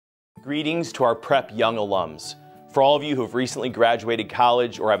Greetings to our Prep young alums. For all of you who have recently graduated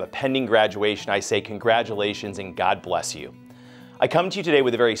college or have a pending graduation, I say congratulations and God bless you. I come to you today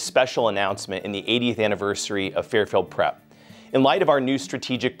with a very special announcement in the 80th anniversary of Fairfield Prep. In light of our new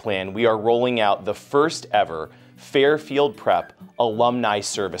strategic plan, we are rolling out the first ever Fairfield Prep Alumni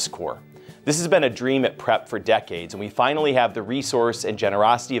Service Corps. This has been a dream at Prep for decades, and we finally have the resource and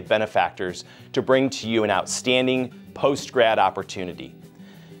generosity of benefactors to bring to you an outstanding post-grad opportunity.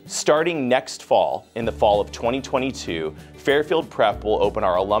 Starting next fall, in the fall of 2022, Fairfield Prep will open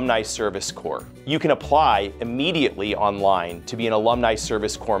our Alumni Service Corps. You can apply immediately online to be an Alumni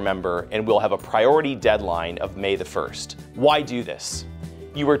Service Corps member, and we'll have a priority deadline of May the 1st. Why do this?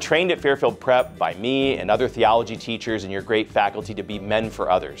 You were trained at Fairfield Prep by me and other theology teachers and your great faculty to be men for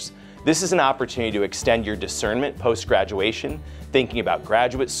others. This is an opportunity to extend your discernment post-graduation, thinking about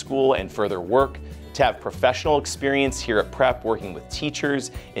graduate school and further work, to have professional experience here at Prep working with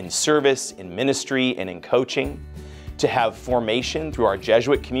teachers in service, in ministry, and in coaching, to have formation through our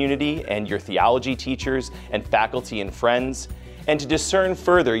Jesuit community and your theology teachers and faculty and friends, and to discern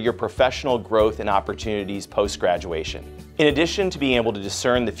further your professional growth and opportunities post-graduation. In addition to being able to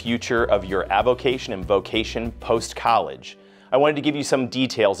discern the future of your avocation and vocation post-college, I wanted to give you some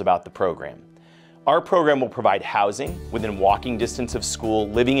details about the program. Our program will provide housing within walking distance of school,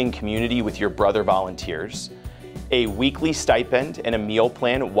 living in community with your brother volunteers, a weekly stipend and a meal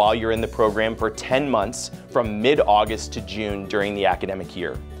plan while you're in the program for 10 months from mid-August to June during the academic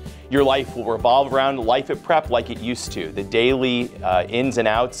year. Your life will revolve around life at Prep like it used to, the daily ins and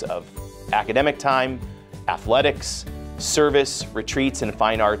outs of academic time, athletics, service, retreats, and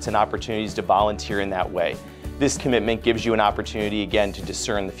fine arts, and opportunities to volunteer in that way. This commitment gives you an opportunity again to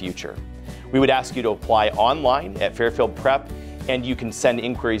discern the future. We would ask you to apply online at Fairfield Prep, and you can send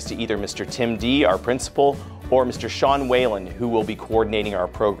inquiries to either Mr. Tim D., our principal, or Mr. Sean Whalen, who will be coordinating our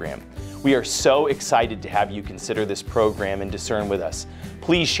program. We are so excited to have you consider this program and discern with us.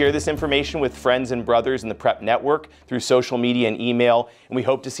 Please share this information with friends and brothers in the Prep network through social media and email, and we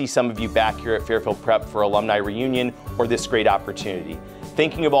hope to see some of you back here at Fairfield Prep for alumni reunion or this great opportunity.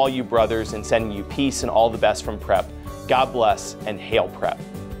 Thinking of all you brothers and sending you peace and all the best from Prep. God bless and hail Prep.